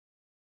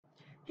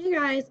Hey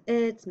guys,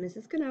 it's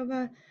Mrs.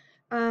 Canova.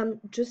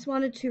 Just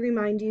wanted to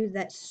remind you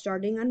that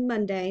starting on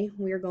Monday,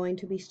 we are going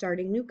to be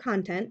starting new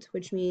content,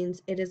 which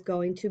means it is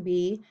going to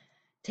be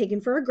taken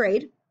for a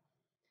grade.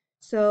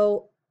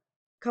 So,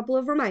 couple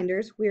of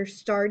reminders. We are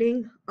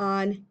starting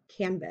on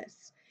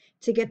Canvas.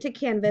 To get to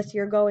Canvas,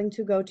 you're going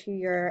to go to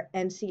your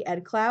NC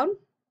Ed Cloud,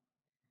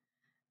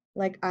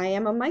 like I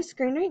am on my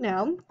screen right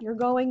now. You're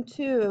going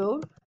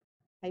to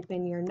type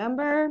in your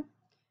number,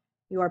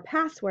 your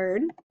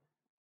password,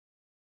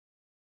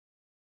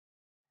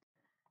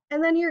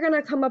 and then you're going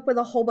to come up with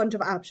a whole bunch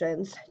of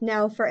options.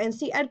 Now for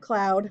NC Ed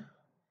Cloud,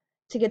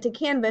 to get to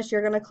Canvas,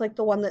 you're going to click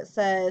the one that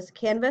says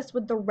Canvas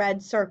with the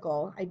red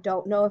circle. I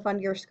don't know if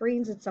on your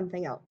screens it's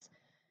something else.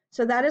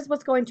 So that is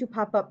what's going to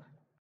pop up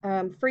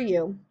for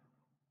you.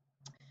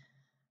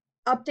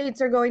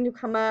 Updates are going to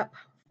come up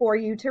for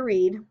you to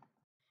read.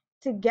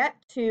 To get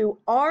to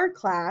our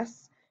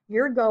class,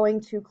 you're going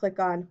to click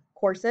on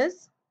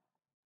Courses,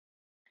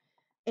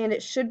 and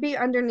it should be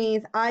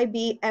underneath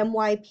IB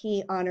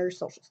MYP Honors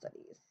Social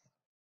Studies.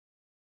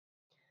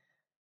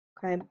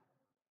 Okay.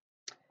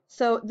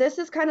 So this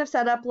is kind of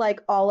set up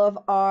like all of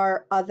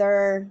our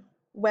other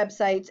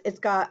websites. It's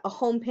got a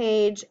home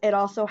page. It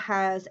also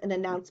has an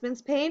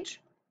announcements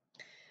page.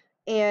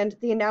 And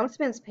the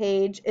announcements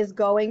page is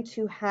going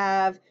to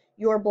have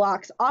your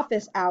block's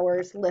office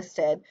hours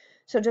listed.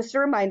 So just a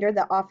reminder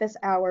that office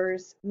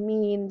hours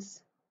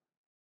means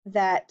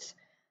that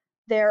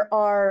there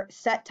are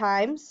set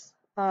times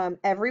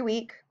every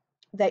week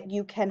that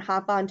you can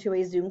hop onto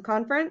a Zoom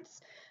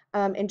conference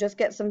and just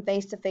get some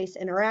face-to-face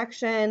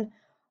interaction,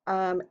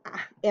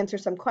 answer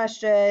some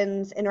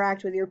questions,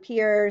 interact with your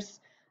peers.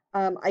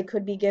 I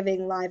could be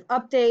giving live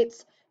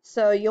updates,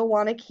 so you'll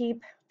want to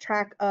keep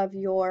track of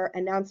your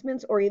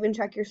announcements or even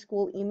check your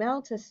school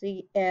email to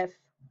see if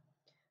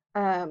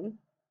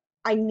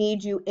I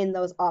need you in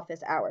those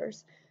office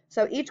hours.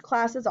 So each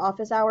class's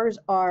office hours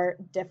are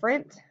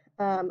different,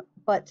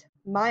 but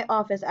my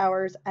office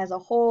hours as a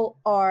whole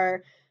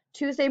are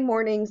Tuesday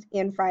mornings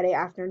and Friday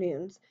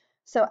afternoons.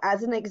 So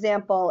as an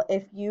example,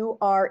 if you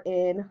are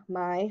in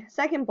my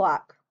second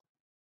block,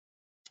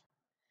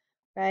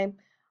 okay,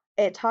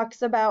 it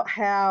talks about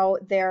how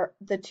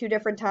the two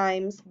different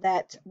times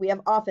that we have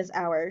office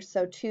hours.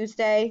 So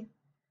Tuesday,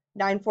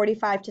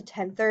 9:45 to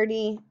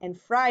 10:30, and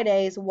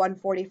Fridays,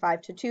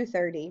 1:45 to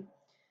 2:30.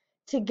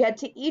 To get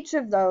to each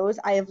of those,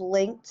 I have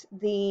linked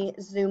the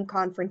Zoom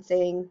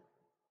conferencing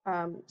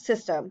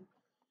system.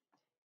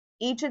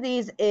 Each of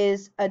these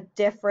is a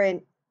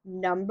different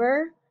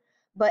number,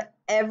 but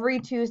every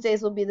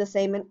Tuesdays will be the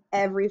same and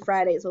every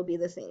Fridays will be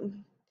the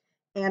same.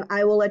 And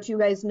I will let you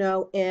guys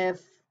know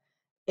if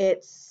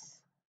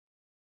it's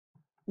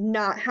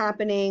not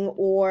happening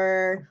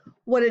or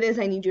what it is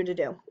I need you to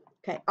do.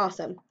 Okay,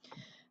 awesome.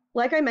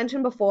 Like I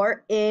mentioned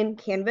before, in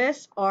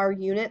Canvas, our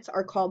units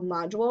are called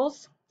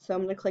modules. So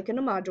I'm going to click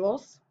into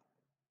modules.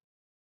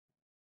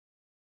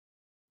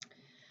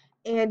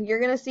 And you're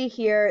going to see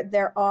here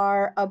there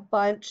are a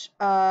bunch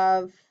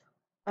of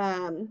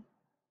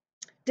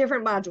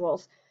different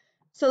modules.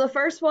 So the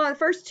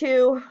first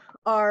two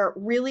are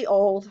really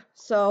old,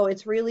 so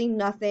it's really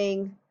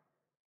nothing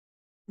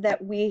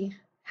that we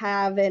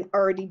haven't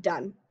already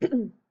done.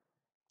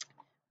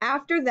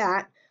 After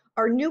that,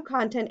 our new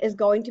content is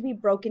going to be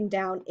broken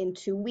down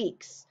into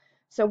weeks.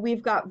 So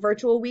we've got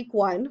virtual week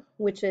 1,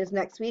 which is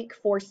next week,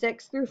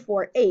 4/6 through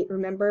 4/8.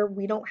 Remember,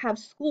 we don't have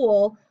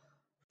school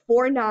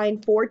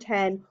 4/9,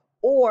 4/10,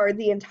 or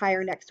the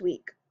entire next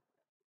week.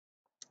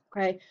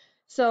 Okay,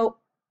 so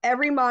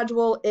every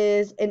module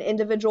is an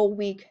individual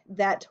week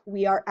that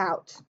we are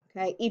out.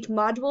 Okay, each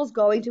module is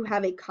going to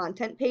have a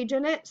content page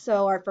in it.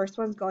 So our first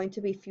one's going to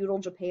be Feudal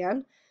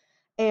Japan,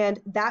 and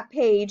that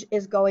page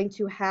is going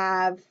to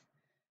have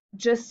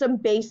just some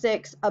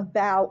basics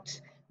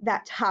about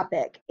that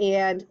topic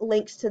and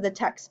links to the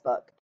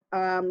textbook.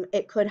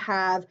 It could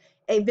have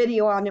a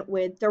video on it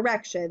with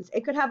directions.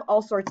 It could have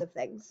all sorts of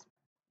things.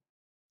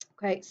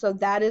 Okay, so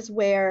that is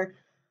where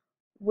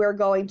we're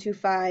going to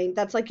find,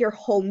 that's like your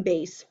home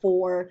base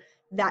for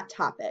that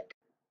topic.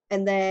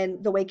 And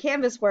then the way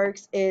Canvas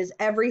works is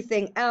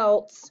everything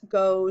else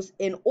goes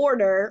in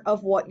order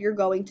of what you're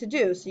going to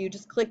do. So you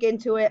just click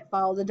into it,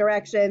 follow the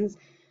directions,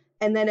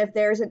 and then if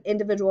there's an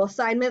individual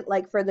assignment,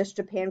 like for this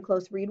Japan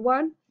Close Read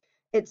one,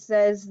 it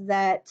says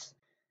that,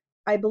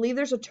 I believe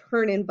there's a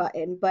turn-in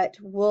button, but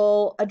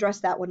we'll address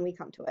that when we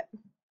come to it.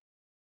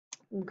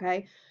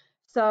 Okay,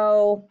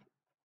 so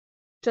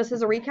just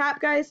as a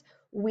recap, guys,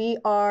 we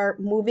are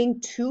moving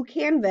to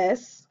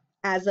Canvas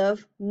as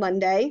of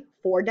Monday,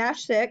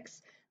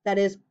 4/6. That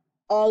is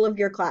all of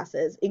your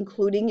classes,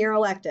 including your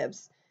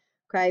electives.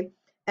 Okay,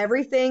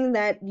 everything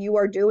that you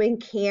are doing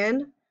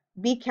can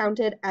be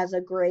counted as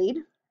a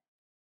grade.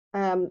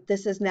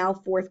 This is now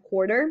 4th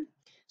quarter,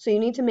 so you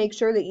need to make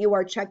sure that you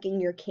are checking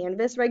your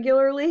Canvas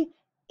regularly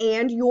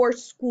and your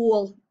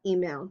school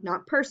email,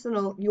 not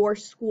personal, your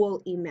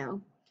school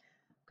email.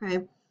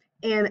 Okay.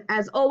 And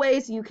as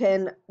always, you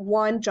can,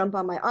 jump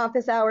on my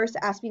office hours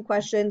to ask me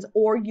questions,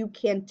 or you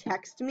can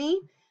text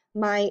me.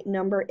 My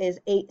number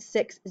is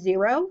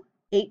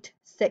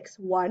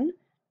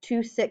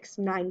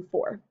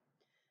 861-2694.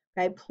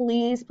 Okay,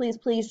 please, please,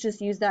 please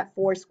just use that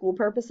for school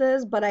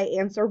purposes, but I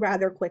answer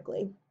rather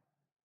quickly.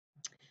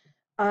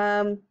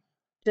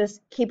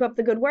 Just keep up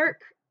the good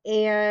work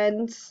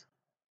and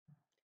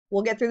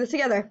we'll get through this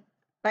together.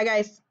 Bye,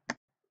 guys.